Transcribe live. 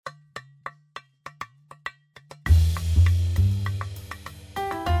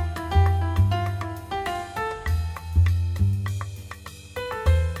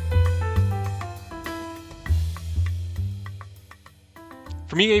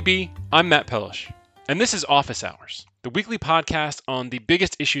From EAB, I'm Matt Pellish, and this is Office Hours, the weekly podcast on the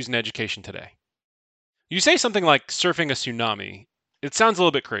biggest issues in education today. You say something like surfing a tsunami, it sounds a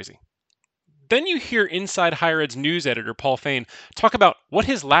little bit crazy. Then you hear Inside Higher Ed's news editor Paul Fain talk about what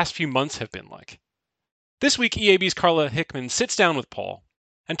his last few months have been like. This week, EAB's Carla Hickman sits down with Paul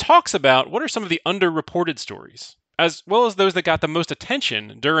and talks about what are some of the underreported stories, as well as those that got the most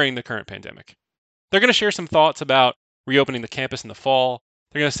attention during the current pandemic. They're going to share some thoughts about reopening the campus in the fall.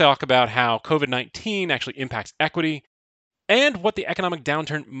 They're going to talk about how COVID-19 actually impacts equity and what the economic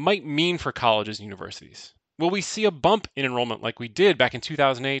downturn might mean for colleges and universities. Will we see a bump in enrollment like we did back in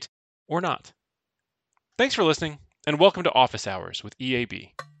 2008 or not? Thanks for listening, and welcome to Office Hours with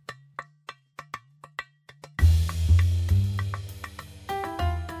EAB.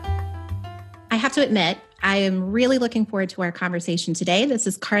 I have to admit, I am really looking forward to our conversation today. This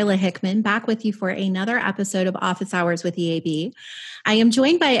is Carla Hickman back with you for another episode of Office Hours with EAB. I am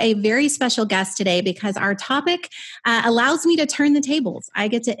joined by a very special guest today because our topic allows me to turn the tables. I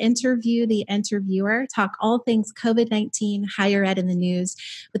get to interview the interviewer, talk all things COVID-19, higher ed in the news,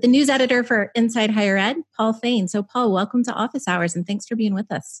 with the news editor for Inside Higher Ed, Paul Fain. So Paul, welcome to Office Hours and thanks for being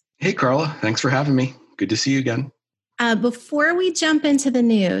with us. Hey, Carla. Thanks for having me. Good to see you again. Before we jump into the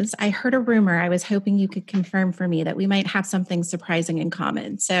news, I heard a rumor. I was hoping you could confirm for me that we might have something surprising in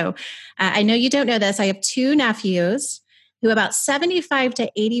common. So I know you don't know this. I have two nephews who about 75 to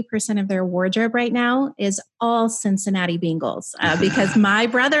 80% of their wardrobe right now is all Cincinnati Bengals because my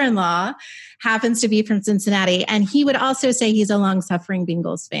brother-in-law happens to be from Cincinnati. And he would also say he's a long-suffering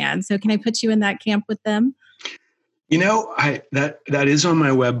Bengals fan. So can I put you in that camp with them? You know, that is on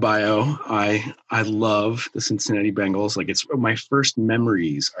my web bio. I love the Cincinnati Bengals. Like, it's my first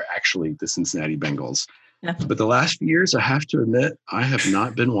memories are actually the Cincinnati Bengals. Yeah. But the last few years, I have to admit, I have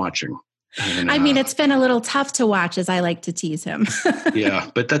not been watching. And, I mean, it's been a little tough to watch, as I like to tease him.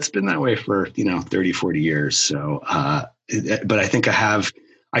 Yeah, but that's been that way for, 30, 40 years. So, but I think I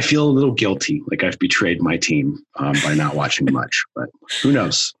feel a little guilty, like I've betrayed my team by not watching much. But who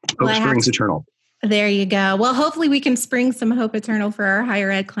knows? Hope springs eternal. There you go. Well, hopefully we can spring some hope eternal for our higher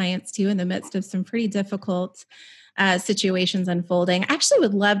ed clients too in the midst of some pretty difficult situations unfolding. I actually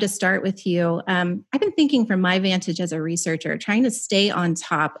would love to start with you. I've been thinking from my vantage as a researcher, trying to stay on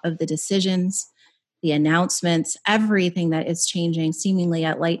top of the decisions, the announcements, everything that is changing seemingly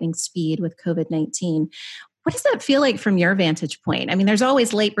at lightning speed with COVID-19. What does that feel like from your vantage point? I mean, there's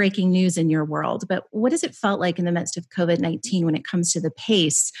always late breaking news in your world, but what has it felt like in the midst of COVID-19 when it comes to the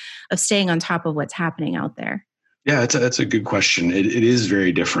pace of staying on top of what's happening out there? Yeah, that's a good question. It is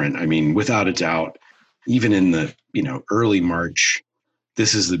very different. I mean, without a doubt, even in the early March,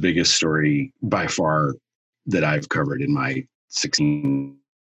 this is the biggest story by far that I've covered in my 16,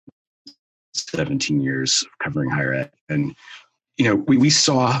 17 years of covering higher ed. And we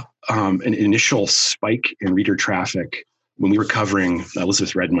saw an initial spike in reader traffic when we were covering,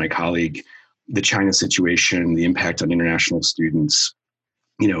 Elizabeth Redd, my colleague, the China situation, the impact on international students.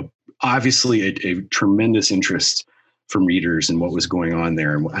 Obviously a tremendous interest from readers in what was going on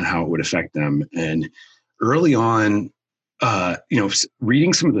there and how it would affect them. And early on,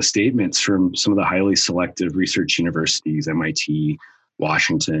 reading some of the statements from some of the highly selective research universities, MIT,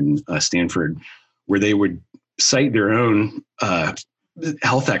 Washington, Stanford, where they would cite their own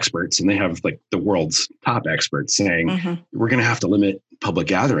health experts, and they have like the world's top experts saying, we're going to have to limit public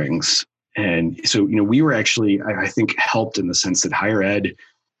gatherings. And so, we were actually, I think, helped in the sense that higher ed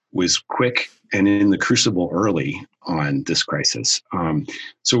was quick and in the crucible early on this crisis.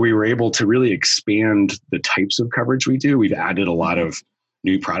 So we were able to really expand the types of coverage we do. We've added a lot of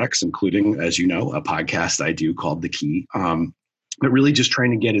new products, including, as you know, a podcast I do called The Key, but really just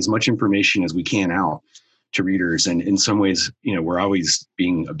trying to get as much information as we can out to readers. And in some ways, we're always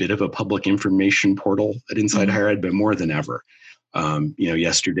being a bit of a public information portal at Inside Higher Ed, but more than ever.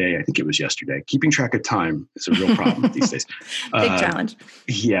 Yesterday, I think it was yesterday, keeping track of time is a real problem these days. Big challenge.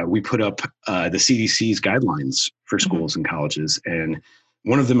 Yeah, we put up the CDC's guidelines for schools and colleges, and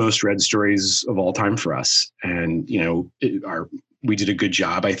one of the most read stories of all time for us. And, we did a good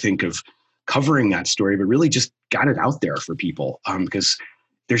job, I think, of covering that story, but really just got it out there for people because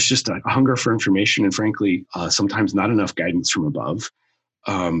there's just a hunger for information and, frankly, sometimes not enough guidance from above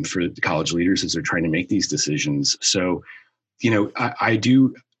for the college leaders as they're trying to make these decisions. So,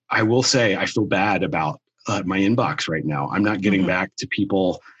 I will say I feel bad about my inbox right now. I'm not getting back to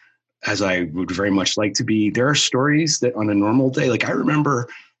people as I would very much like to be. There are stories that on a normal day, like I remember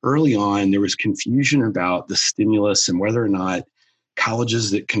early on, there was confusion about the stimulus and whether or not colleges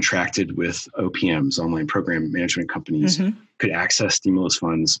that contracted with OPMs, online program management companies, could access stimulus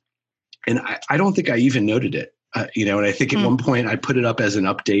funds. And I don't think I even noted it And I think at one point I put it up as an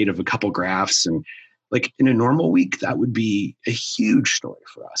update of a couple graphs, and like in a normal week, that would be a huge story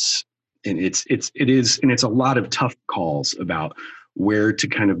for us. And it is, and it's a lot of tough calls about where to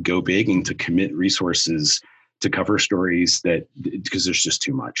kind of go big and to commit resources to cover stories because there's just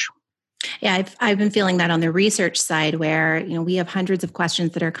too much. Yeah, I've been feeling that on the research side where, we have hundreds of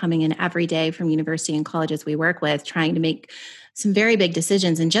questions that are coming in every day from university and colleges we work with, trying to make some very big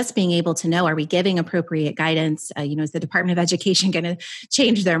decisions, and just being able to know, are we giving appropriate guidance? Is the Department of Education going to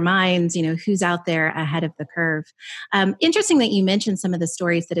change their minds? Who's out there ahead of the curve? Interesting that you mentioned some of the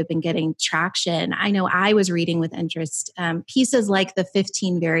stories that have been getting traction. I know I was reading with interest pieces like the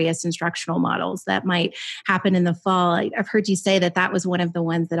 15 various instructional models that might happen in the fall. I've heard you say that was one of the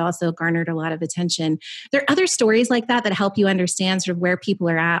ones that also garnered a lot of attention. There are other stories like that help you understand sort of where people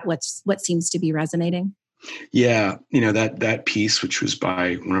are at, what seems to be resonating? Yeah, that piece, which was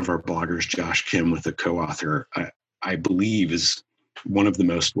by one of our bloggers, Josh Kim, with a co-author, I believe is one of the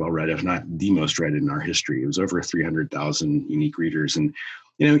most well-read, if not the most read in our history. It was over 300,000 unique readers. And,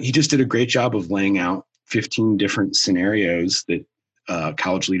 he just did a great job of laying out 15 different scenarios that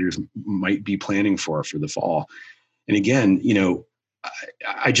college leaders might be planning for the fall. And again,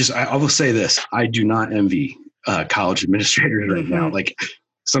 I will say this, I do not envy college administrators right now. Like,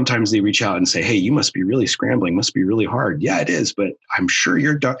 sometimes they reach out and say, hey, you must be really scrambling, must be really hard. Yeah, it is, but I'm sure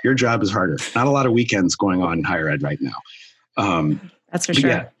your job is harder. Not a lot of weekends going on in higher ed right now. That's for sure.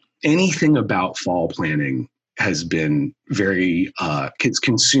 Yeah, anything about fall planning has been very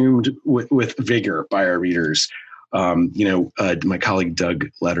consumed with vigor by our readers. My colleague Doug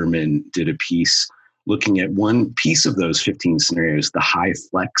Letterman did a piece looking at one piece of those 15 scenarios, the high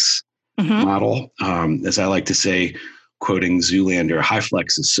flex model. As I like to say, quoting Zoolander, high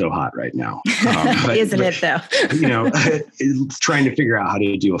flex is so hot right now. Isn't it though? Trying to figure out how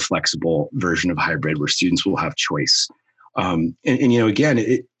to do a flexible version of hybrid where students will have choice. Again,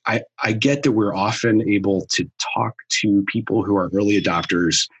 I get that we're often able to talk to people who are early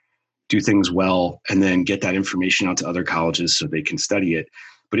adopters, do things well, and then get that information out to other colleges so they can study it.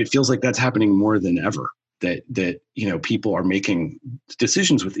 But it feels like that's happening more than ever, that people are making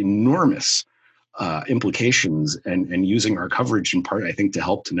decisions with enormous implications and using our coverage in part, I think, to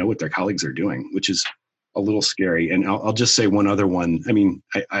help to know what their colleagues are doing, which is a little scary. And I'll just say one other one. I mean,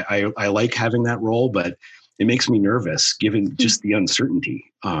 I like having that role, but it makes me nervous given just the uncertainty.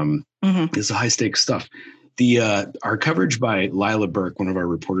 It's high stakes stuff. Our coverage by Lila Burke, one of our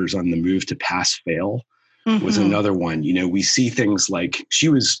reporters on the move to pass fail, was another one. We see things like she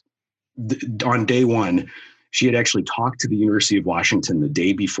was on day one. She had actually talked to the University of Washington the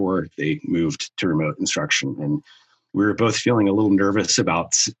day before they moved to remote instruction. And we were both feeling a little nervous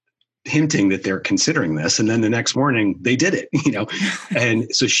about hinting that they're considering this. And then the next morning they did it,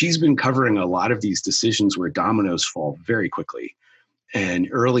 And so she's been covering a lot of these decisions where dominoes fall very quickly. And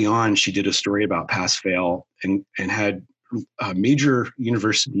early on, she did a story about pass fail and had major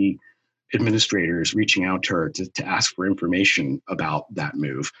university administrators reaching out to her to ask for information about that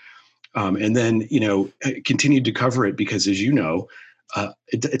move. And then, continued to cover it because, as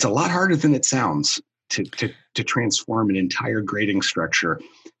it's a lot harder than it sounds to transform an entire grading structure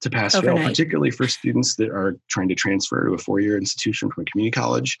to pass fail, particularly for students that are trying to transfer to a four-year institution from a community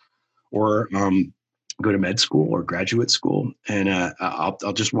college or go to med school or graduate school. And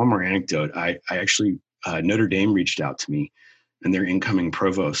I'll just one more anecdote. I actually, Notre Dame reached out to me, and their incoming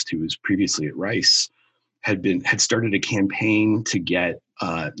provost, who was previously at Rice, had started a campaign to get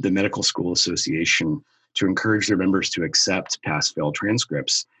the Medical School Association to encourage their members to accept pass-fail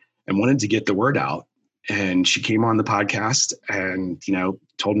transcripts, and wanted to get the word out. And she came on the podcast and,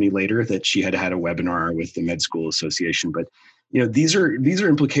 told me later that she had had a webinar with the Med School Association. But, these are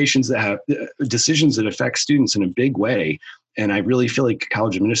implications that have decisions that affect students in a big way. And I really feel like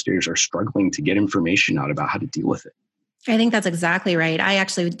college administrators are struggling to get information out about how to deal with it. I think that's exactly right. I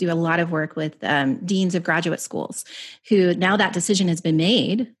actually do a lot of work with deans of graduate schools who, now that decision has been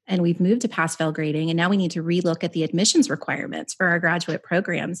made and we've moved to pass-fail grading, and now we need to relook at the admissions requirements for our graduate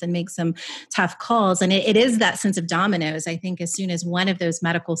programs and make some tough calls. And it is that sense of dominoes. I think as soon as one of those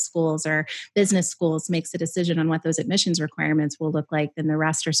medical schools or business schools makes a decision on what those admissions requirements will look like, then the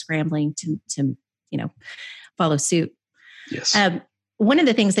rest are scrambling to follow suit. Yes. One of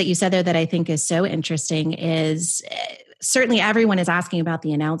the things that you said there that I think is so interesting is certainly everyone is asking about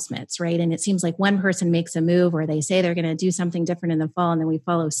the announcements, right? And it seems like one person makes a move or they say they're going to do something different in the fall and then we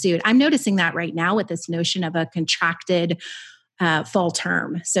follow suit. I'm noticing that right now with this notion of a contracted fall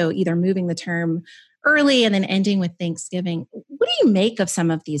term. So either moving the term early and then ending with Thanksgiving. What do you make of some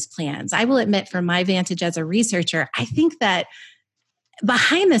of these plans? I will admit, from my vantage as a researcher, I think that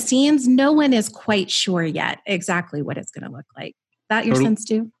behind the scenes, no one is quite sure yet exactly what it's going to look like. That your sense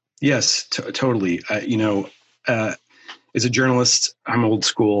too? Yes, totally. As a journalist, I'm old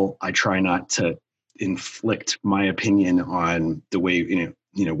school. I try not to inflict my opinion on the way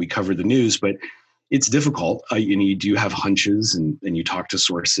we cover the news, but it's difficult. You do have hunches, and you talk to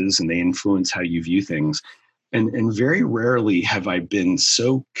sources, and they influence how you view things. And very rarely have I been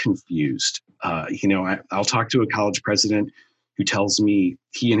so confused. I'll talk to a college president who tells me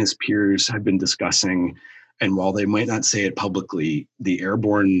he and his peers have been discussing, and while they might not say it publicly, the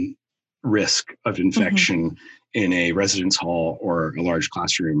airborne risk of infection in a residence hall or a large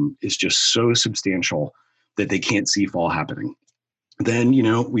classroom is just so substantial that they can't see fall happening. Then,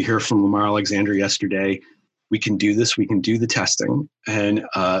 we hear from Lamar Alexander yesterday, we can do this, we can do the testing. And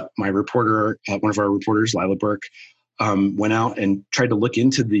my reporter, one of our reporters, Lila Burke, went out and tried to look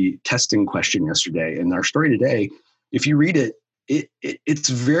into the testing question yesterday. And our story today, if you read it, it's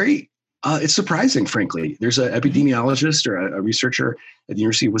very, it's surprising, frankly. There's an epidemiologist or a researcher at the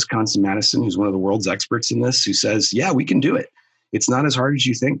University of Wisconsin-Madison, who's one of the world's experts in this, who says, yeah, we can do it. It's not as hard as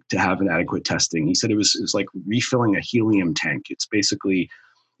you think to have an adequate testing. He said it was like refilling a helium tank. It's basically,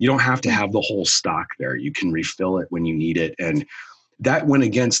 you don't have to have the whole stock there. You can refill it when you need it. And that went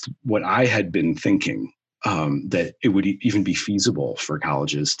against what I had been thinking, that it would even be feasible for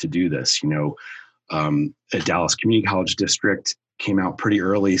colleges to do this. A Dallas Community College District came out pretty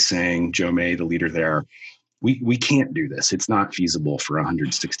early saying, Joe May, the leader there, we can't do this. It's not feasible for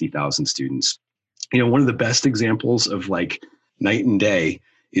 160,000 students. One of the best examples of like night and day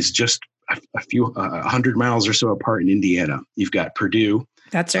is just a few 100 miles or so apart in Indiana. You've got Purdue.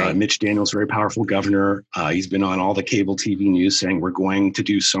 That's right. Mitch Daniels, very powerful governor. He's been on all the cable TV news saying we're going to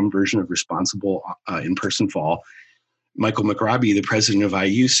do some version of responsible in-person fall. Michael McRobbie, the president of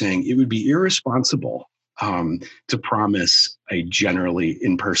IU, saying it would be irresponsible to promise a generally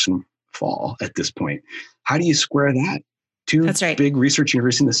in-person fall at this point. How do you square that? Two big research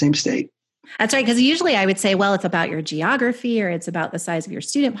universities in the same state. That's right. Because usually I would say, well, it's about your geography or it's about the size of your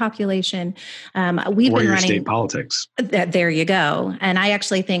student population. We've been running state politics. There you go. And I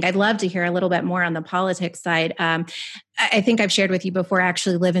actually think I'd love to hear a little bit more on the politics side. I think I've shared with you before, I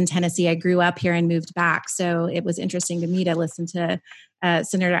actually live in Tennessee. I grew up here and moved back. So it was interesting to me to listen to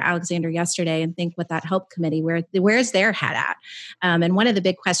Senator Alexander yesterday and think what that HELP committee, where's their head at? And one of the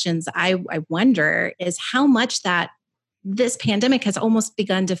big questions I wonder is how much that this pandemic has almost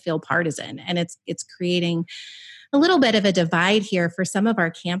begun to feel partisan, and it's creating a little bit of a divide here for some of our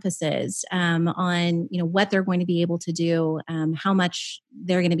campuses on what they're going to be able to do, how much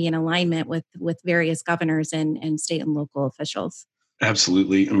they're going to be in alignment with various governors and state and local officials.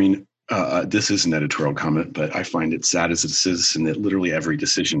 Absolutely. I mean, this is an editorial comment, but I find it sad as a citizen that literally every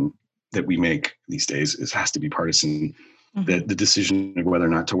decision that we make these days has to be partisan. That the decision of whether or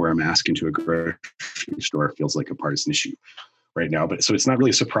not to wear a mask into a grocery store feels like a partisan issue right now. But so it's not really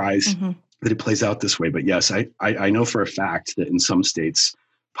a surprise that it plays out this way. But yes, I know for a fact that in some states,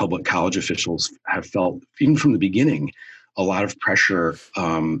 public college officials have felt, even from the beginning, a lot of pressure,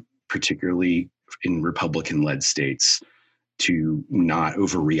 particularly in Republican-led states, to not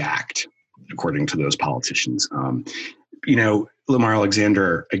overreact, according to those politicians. Lamar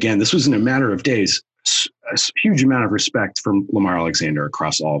Alexander, again, this was in a matter of days, a huge amount of respect from Lamar Alexander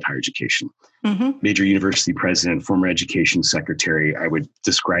across all of higher education. Major university president, former education secretary. I would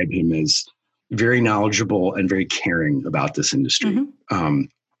describe him as very knowledgeable and very caring about this industry. And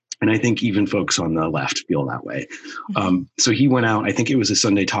I think even folks on the left feel that way. So he went out, I think it was a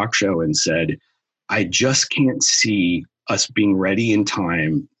Sunday talk show, and said, I just can't see us being ready in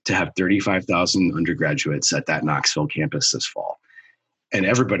time to have 35,000 undergraduates at that Knoxville campus this fall. And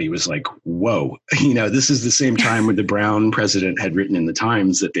everybody was like, whoa, this is the same time when the Brown president had written in the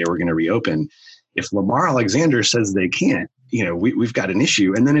Times that they were going to reopen. If Lamar Alexander says they can't, we've got an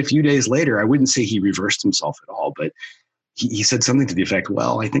issue. And then a few days later, I wouldn't say he reversed himself at all, but he said something to the effect,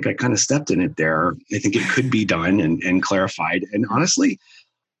 well, I think I kind of stepped in it there. I think it could be done and clarified. And honestly,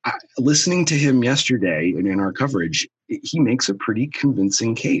 listening to him yesterday and in our coverage, he makes a pretty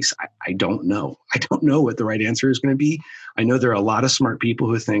convincing case. I don't know. I don't know what the right answer is going to be. I know there are a lot of smart people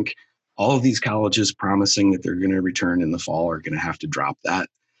who think all of these colleges promising that they're going to return in the fall are going to have to drop that.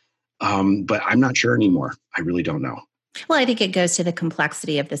 But I'm not sure anymore. I really don't know. Well, I think it goes to the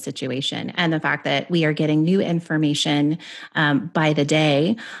complexity of the situation and the fact that we are getting new information by the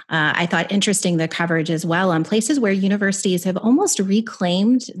day. I thought interesting the coverage as well on places where universities have almost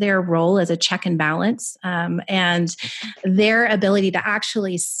reclaimed their role as a check and balance and their ability to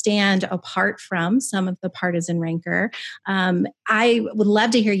actually stand apart from some of the partisan rancor. I would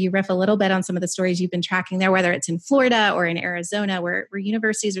love to hear you riff a little bit on some of the stories you've been tracking there, whether it's in Florida or in Arizona, where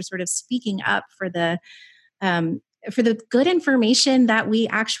universities are sort of speaking up for the good information that we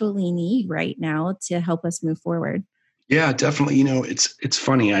actually need right now to help us move forward. Yeah, definitely. It's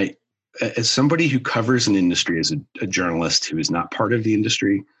funny. As somebody who covers an industry, as a journalist who is not part of the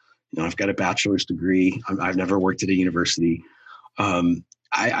industry, I've got a bachelor's degree. I've never worked at a university.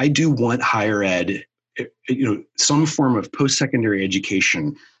 I do want higher ed, some form of post-secondary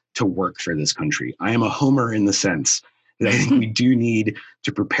education to work for this country. I am a homer in the sense that I think we do need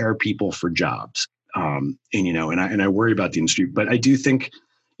to prepare people for jobs. And I worry about the industry, but I do think,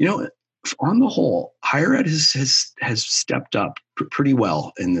 on the whole, higher ed has stepped up pretty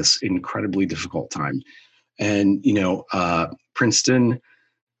well in this incredibly difficult time. And, Princeton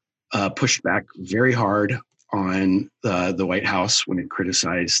pushed back very hard on the White House when it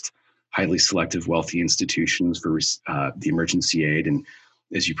criticized highly selective wealthy institutions for the emergency aid. And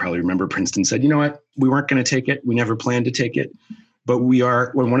as you probably remember, Princeton said, you know what, we weren't going to take it. We never planned to take it. But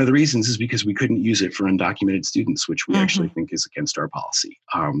one of the reasons is because we couldn't use it for undocumented students, which we actually think is against our policy.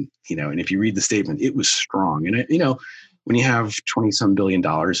 And if you read the statement, it was strong. And, when you have 20 some billion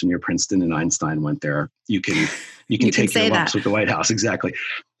dollars and you're Princeton and Einstein went there, you can take your lumps with the White House. Exactly.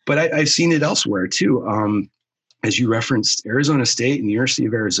 But I've seen it elsewhere too. As you referenced, Arizona State and the University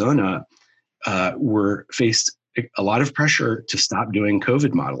of Arizona were faced a lot of pressure to stop doing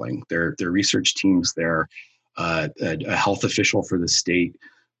COVID modeling. Their research teams there, a health official for the state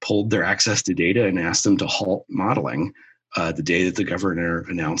pulled their access to data and asked them to halt modeling the day that the governor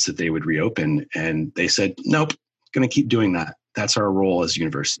announced that they would reopen. And they said, nope, going to keep doing that. That's our role as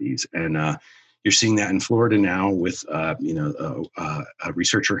universities. And you're seeing that in Florida now with, a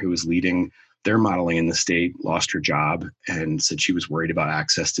researcher who was leading their modeling in the state lost her job and said she was worried about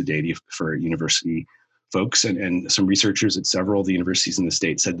access to data for university folks. And some researchers at several of the universities in the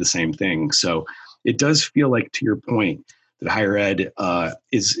state said the same thing. So it does feel like, to your point, that higher ed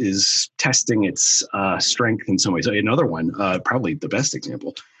is testing its strength in some ways. Another one, probably the best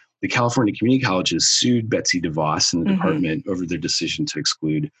example, the California Community Colleges sued Betsy DeVos and the department over their decision to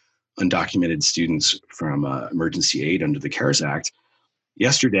exclude undocumented students from emergency aid under the CARES Act.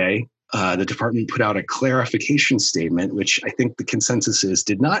 Yesterday, the department put out a clarification statement, which I think the consensus is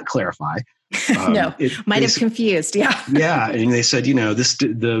did not clarify. No, might have confused. Yeah. Yeah. And they said, this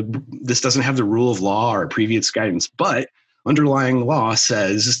doesn't have the rule of law or previous guidance, but underlying law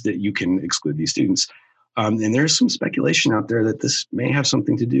says that you can exclude these students. And there's some speculation out there that this may have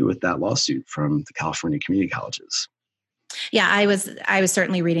something to do with that lawsuit from the California community colleges. Yeah, I was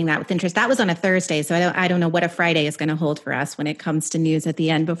certainly reading that with interest. That was on a Thursday, so I don't know what a Friday is going to hold for us when it comes to news at the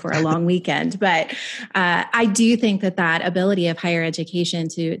end before a long weekend. But I do think that ability of higher education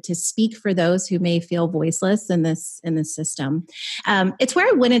to speak for those who may feel voiceless in this system. It's where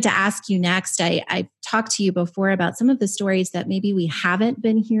I wanted to ask you next. I talked to you before about some of the stories that maybe we haven't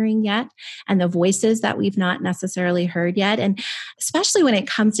been hearing yet, and the voices that we've not necessarily heard yet, and especially when it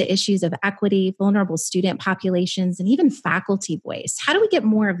comes to issues of equity, vulnerable student populations, and even faculty voice. How do we get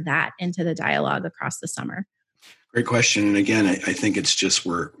more of that into the dialogue across the summer? Great question. And again, I think it's just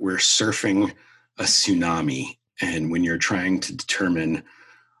we're surfing a tsunami. And when you're trying to determine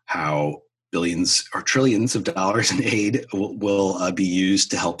how billions or trillions of dollars in aid will be used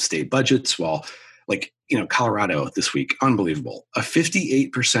to help state budgets, Colorado this week, unbelievable, a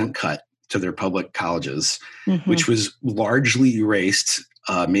 58% cut to their public colleges, which was largely erased,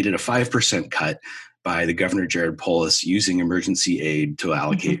 made it a 5% cut by the governor, Jared Polis, using emergency aid to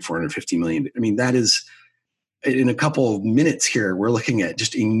allocate $450 million. I mean, that is, in a couple of minutes here, we're looking at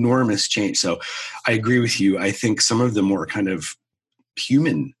just enormous change. So I agree with you. I think some of the more kind of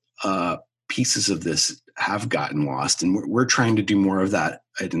human pieces of this have gotten lost, and we're trying to do more of that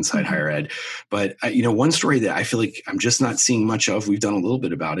at Inside Higher Ed. But, one story that I feel like I'm just not seeing much of, we've done a little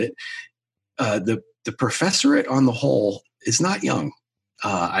bit about it. The professorate on the whole is not young.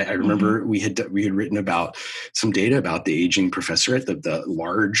 I remember we had written about some data about the aging professorate, the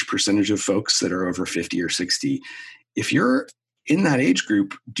large percentage of folks that are over 50 or 60. If you're in that age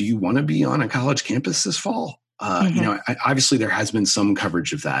group, do you want to be on a college campus this fall? Obviously there has been some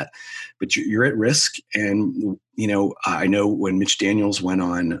coverage of that, but you're at risk. And, I know when Mitch Daniels went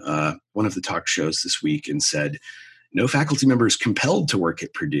on one of the talk shows this week and said, no faculty members compelled to work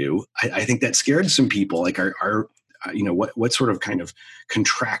at Purdue, I think that scared some people. Like, what sort of kind of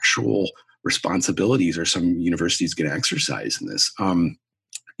contractual responsibilities are some universities going to exercise in this?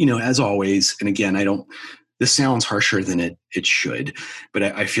 As always, and again, this sounds harsher than it should, but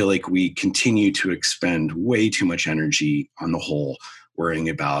I feel like we continue to expend way too much energy on the whole worrying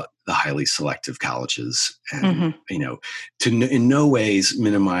about the highly selective colleges and, to in no ways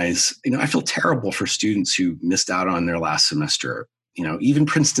minimize, I feel terrible for students who missed out on their last semester. Even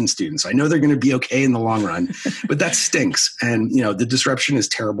Princeton students, I know they're going to be okay in the long run, but that stinks. And, the disruption is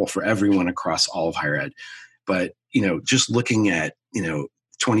terrible for everyone across all of higher ed. But, just looking at,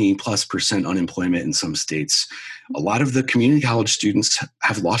 20+% unemployment in some states, a lot of the community college students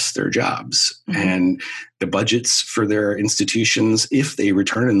have lost their jobs, and the budgets for their institutions, if they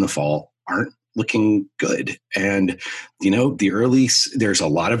return in the fall, aren't looking good. And, there's a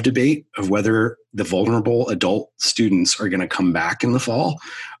lot of debate of whether the vulnerable adult students are going to come back in the fall.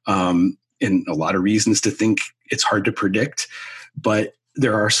 And a lot of reasons to think it's hard to predict, but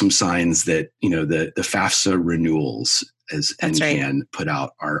there are some signs that, the FAFSA renewals, as NCAN put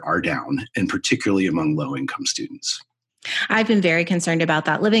out, are down, and particularly among low-income students. I've been very concerned about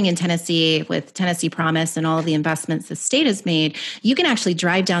that. Living in Tennessee with Tennessee Promise and all of the investments the state has made, you can actually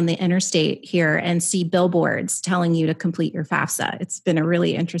drive down the interstate here and see billboards telling you to complete your FAFSA. It's been a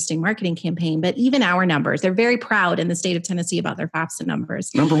really interesting marketing campaign, but even our numbers, they're very proud in the state of Tennessee about their FAFSA numbers.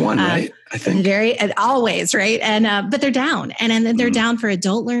 Number one, right? I think. Always, right? And but they're down. And then they're down for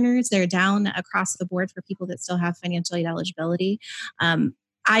adult learners. They're down across the board for people that still have financial aid eligibility.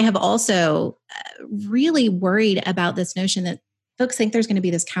 I have also really worried about this notion that folks think there's going to be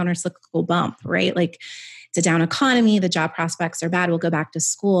this counter-cyclical bump, right? Like it's a down economy, the job prospects are bad, we'll go back to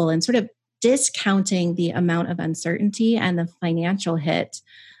school, and sort of discounting the amount of uncertainty and the financial hit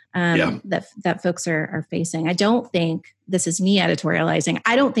that folks are facing. I don't think, this is me editorializing,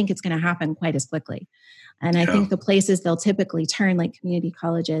 I don't think it's going to happen quite as quickly. And I think the places they'll typically turn, like community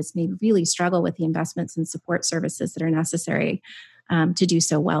colleges, may really struggle with the investments and support services that are necessary to do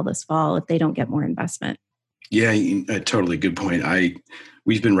so well this fall if they don't get more investment. Yeah, totally good point.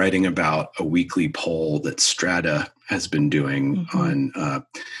 We've been writing about a weekly poll that Strata has been doing on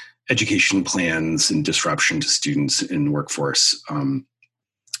education plans and disruption to students in the workforce. And,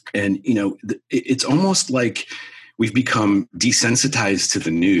 it's almost like we've become desensitized to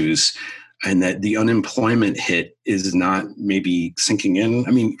the news, and that the unemployment hit is not maybe sinking in.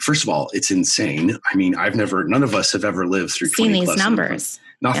 I mean, first of all, it's insane. I mean, none of us have ever lived through seen these numbers.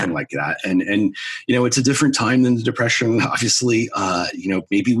 Nothing like that. And it's a different time than the Depression, obviously.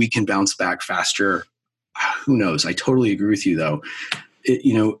 Maybe we can bounce back faster. Who knows? I totally agree with you, though.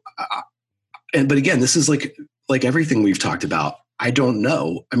 But again, this is like everything we've talked about. I don't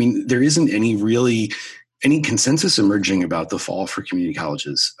know. I mean, there isn't any consensus emerging about the fall for community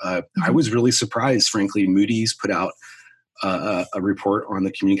colleges. I was really surprised, frankly. Moody's put out a report on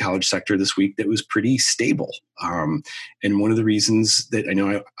the community college sector this week that was pretty stable. And one of the reasons that I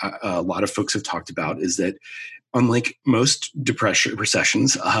know a lot of folks have talked about is that, unlike most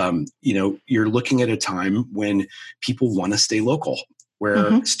recessions, you're looking at a time when people want to stay local,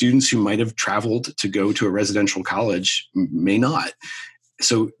 where students who might have traveled to go to a residential college may not.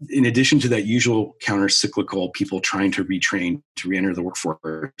 So in addition to that usual counter-cyclical people trying to retrain to re-enter the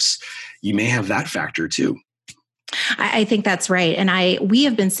workforce, you may have that factor too. I think that's right. And we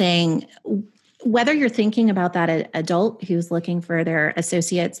have been saying, whether you're thinking about that adult who's looking for their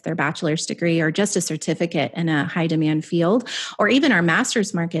associate's, their bachelor's degree, or just a certificate in a high demand field, or even our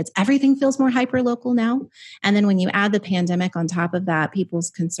master's markets, everything feels more hyper-local now. And then when you add the pandemic on top of that,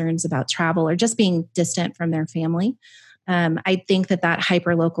 people's concerns about travel or just being distant from their family, I think that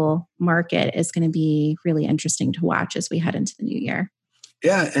hyperlocal market is going to be really interesting to watch as we head into the new year.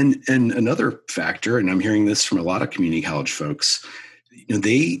 Yeah, and another factor, and I'm hearing this from a lot of community college folks,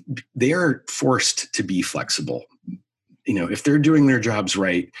 they are forced to be flexible. If they're doing their jobs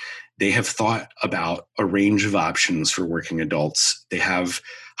right, they have thought about a range of options for working adults. They have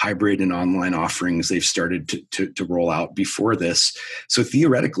hybrid and online offerings they've started to roll out before this. So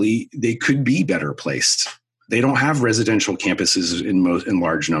theoretically, they could be better placed. They don't have residential campuses in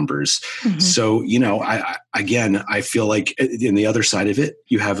large numbers. So, I feel like in the other side of it,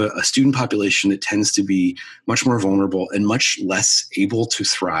 you have a student population that tends to be much more vulnerable and much less able to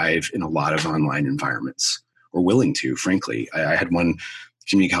thrive in a lot of online environments, or willing to, frankly. I had one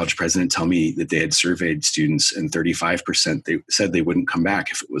community college president tell me that they had surveyed students, and 35% they said they wouldn't come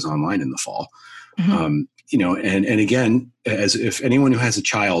back if it was online in the fall. And again, as if anyone who has a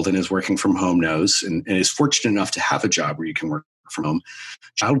child and is working from home knows, and is fortunate enough to have a job where you can work from home,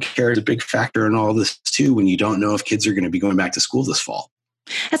 childcare is a big factor in all this too, when you don't know if kids are going to be going back to school this fall.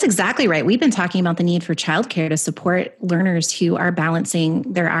 That's exactly right. We've been talking about the need for childcare to support learners who are balancing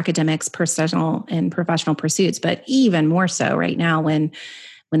their academics, personal and professional pursuits, but even more so right now when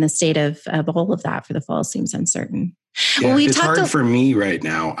the state of all of that for the fall seems uncertain. Yeah, Well, we've it's talked hard for me right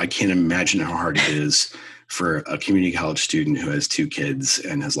now. I can't imagine how hard it is for a community college student who has 2 kids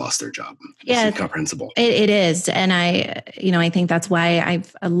and has lost their job. It's incomprehensible. It is. And I think that's why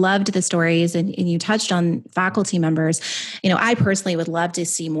I loved the stories and you touched on faculty members. I personally would love to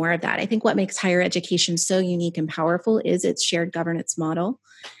see more of that. I think what makes higher education so unique and powerful is its shared governance model.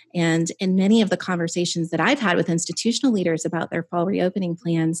 And in many of the conversations that I've had with institutional leaders about their fall reopening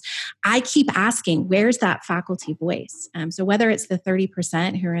plans, I keep asking, where's that faculty voice? So whether it's the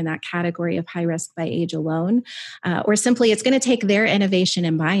 30% who are in that category of high risk by age alone, or simply it's going to take their innovation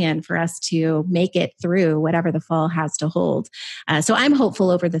and buy-in for us to make it through whatever the fall has to hold. So I'm hopeful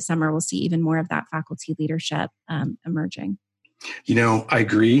over the summer we'll see even more of that faculty leadership emerging. I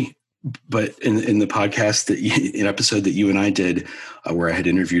agree. But in the podcast an episode that you and I did, where I had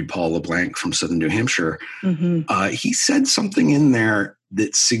interviewed Paul LeBlanc from Southern New Hampshire, he said something in there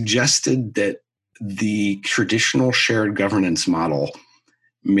that suggested that the traditional shared governance model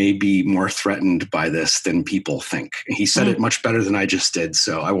may be more threatened by this than people think. He said it much better than I just did,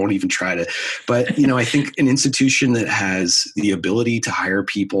 so I won't even try to. But I think an institution that has the ability to hire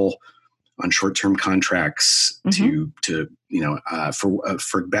people on short-term contracts for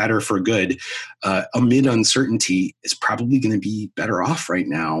bad or for good, amid uncertainty is probably going to be better off right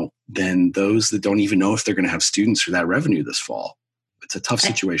now than those that don't even know if they're going to have students or that revenue this fall. It's a tough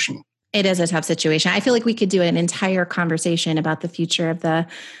situation. It is a tough situation. I feel like we could do an entire conversation about the future of the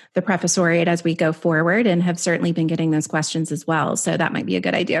professoriate as we go forward, and have certainly been getting those questions as well. So that might be a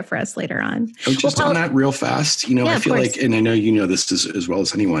good idea for us later on. On that real fast, I feel like, and I know you know this as well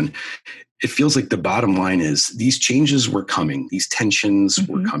as anyone, it feels like the bottom line is these changes were coming. These tensions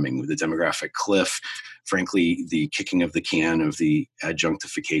were coming with the demographic cliff. Frankly, the kicking of the can of the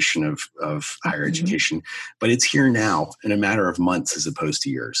adjunctification of higher education. But it's here now in a matter of months as opposed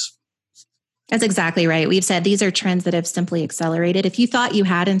to years. That's exactly right. We've said these are trends that have simply accelerated. If you thought you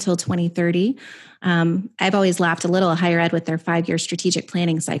had until 2030, I've always laughed a little at higher ed with their 5-year strategic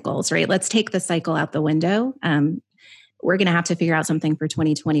planning cycles, right? Let's take the cycle out the window. We're going to have to figure out something for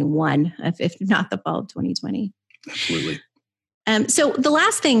 2021, if not the fall of 2020. Absolutely. So the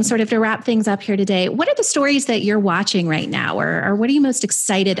last thing, sort of to wrap things up here today, what are the stories that you're watching right now, or what are you most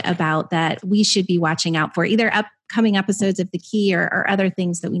excited about that we should be watching out for, either upcoming episodes of The Key or other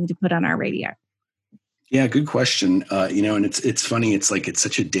things that we need to put on our radar? Yeah, good question. And it's funny. It's like it's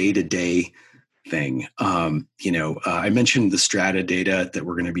such a day-to-day thing. I mentioned the Strata data that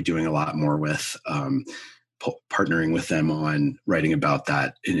we're going to be doing a lot more with. Partnering with them on writing about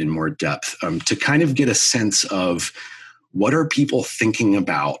that in more depth to kind of get a sense of what are people thinking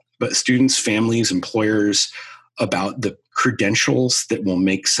about, but students, families, employers, about the credentials that will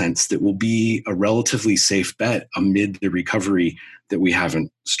make sense, that will be a relatively safe bet amid the recovery that we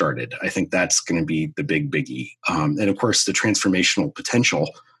haven't started. I think that's going to be the big biggie. And of course, the transformational potential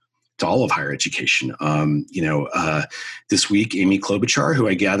to all of higher education. This week, Amy Klobuchar, who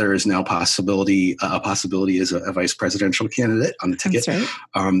I gather is now a possibility as a vice presidential candidate on the ticket. That's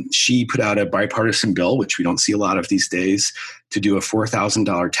right. She put out a bipartisan bill, which we don't see a lot of these days, to do a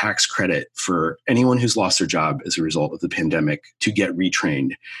 $4,000 tax credit for anyone who's lost their job as a result of the pandemic to get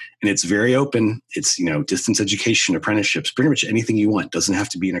retrained. And it's very open. It's, distance education, apprenticeships, pretty much anything you want. Doesn't have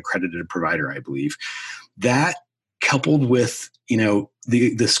to be an accredited provider, I believe. That coupled with,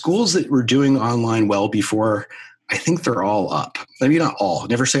 the schools that were doing online well before, I think they're all up. I mean, not all,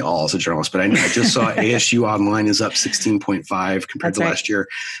 never say all as a journalist, but I just saw ASU online is up 16.5 compared to last year.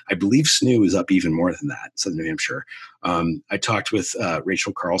 I believe SNU is up even more than that, Southern New Hampshire. I talked with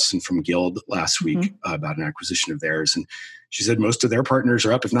Rachel Carlson from Guild last week about an acquisition of theirs. And she said most of their partners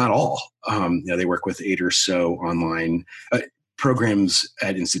are up, if not all. They work with 8 or so online programs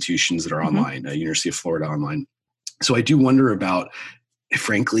at institutions that are online, University of Florida online. So I do wonder about,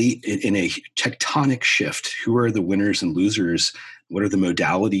 frankly, in a tectonic shift, who are the winners and losers? What are the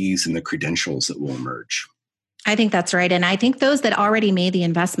modalities and the credentials that will emerge? I think that's right. And I think those that already made the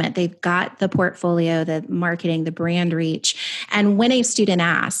investment, they've got the portfolio, the marketing, the brand reach. And when a student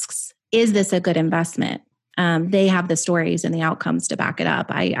asks, is this a good investment? They have the stories and the outcomes to back it up.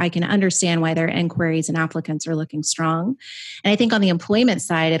 I can understand why their inquiries and applicants are looking strong. And I think on the employment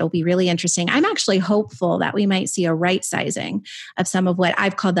side, it'll be really interesting. I'm actually hopeful that we might see a right sizing of some of what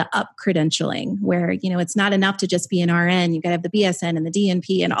I've called the up credentialing, where, it's not enough to just be an RN. You've got to have the BSN and the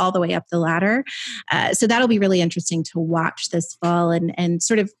DNP and all the way up the ladder. So that'll be really interesting to watch this fall and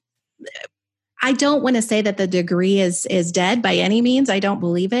sort of I don't want to say that the degree is dead by any means. I don't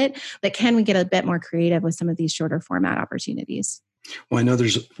believe it. But can we get a bit more creative with some of these shorter format opportunities? Well, I know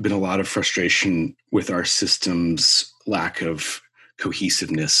there's been a lot of frustration with our system's lack of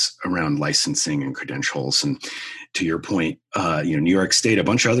cohesiveness around licensing and credentials. And to your point, New York State, a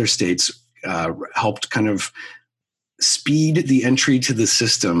bunch of other states helped kind of speed the entry to the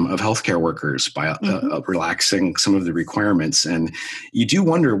system of healthcare workers by relaxing some of the requirements. And you do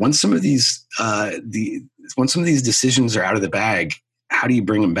wonder, once some of these decisions are out of the bag, how do you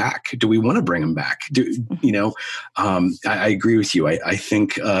bring them back? Do we want to bring them back? I agree with you. I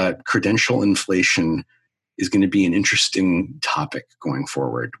think credential inflation is going to be an interesting topic going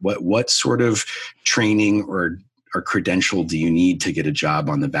forward. What sort of training or credential do you need to get a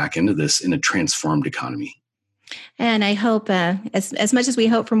job on the back end of this in a transformed economy? And I hope, as much as we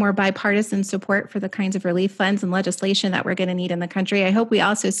hope for more bipartisan support for the kinds of relief funds and legislation that we're going to need in the country, I hope we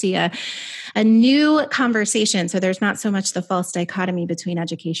also see a new conversation. So there's not so much the false dichotomy between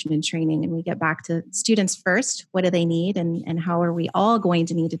education and training, and we get back to students first. What do they need, and how are we all going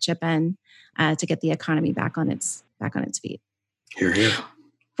to need to chip in to get the economy back on its feet? Hear, hear.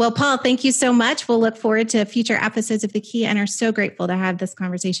 Well, Paul, thank you so much. We'll look forward to future episodes of The Key and are so grateful to have this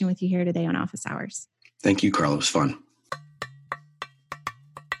conversation with you here today on Office Hours. Thank you, Carla. It was fun.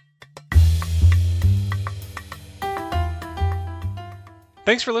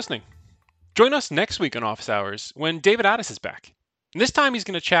 Thanks for listening. Join us next week on Office Hours when David Addis is back. And this time he's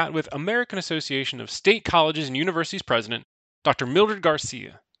going to chat with American Association of State Colleges and Universities President, Dr. Mildred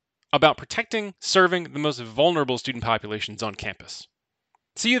Garcia, about protecting, serving the most vulnerable student populations on campus.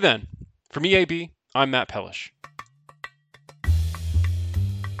 See you then. From EAB, I'm Matt Pellish.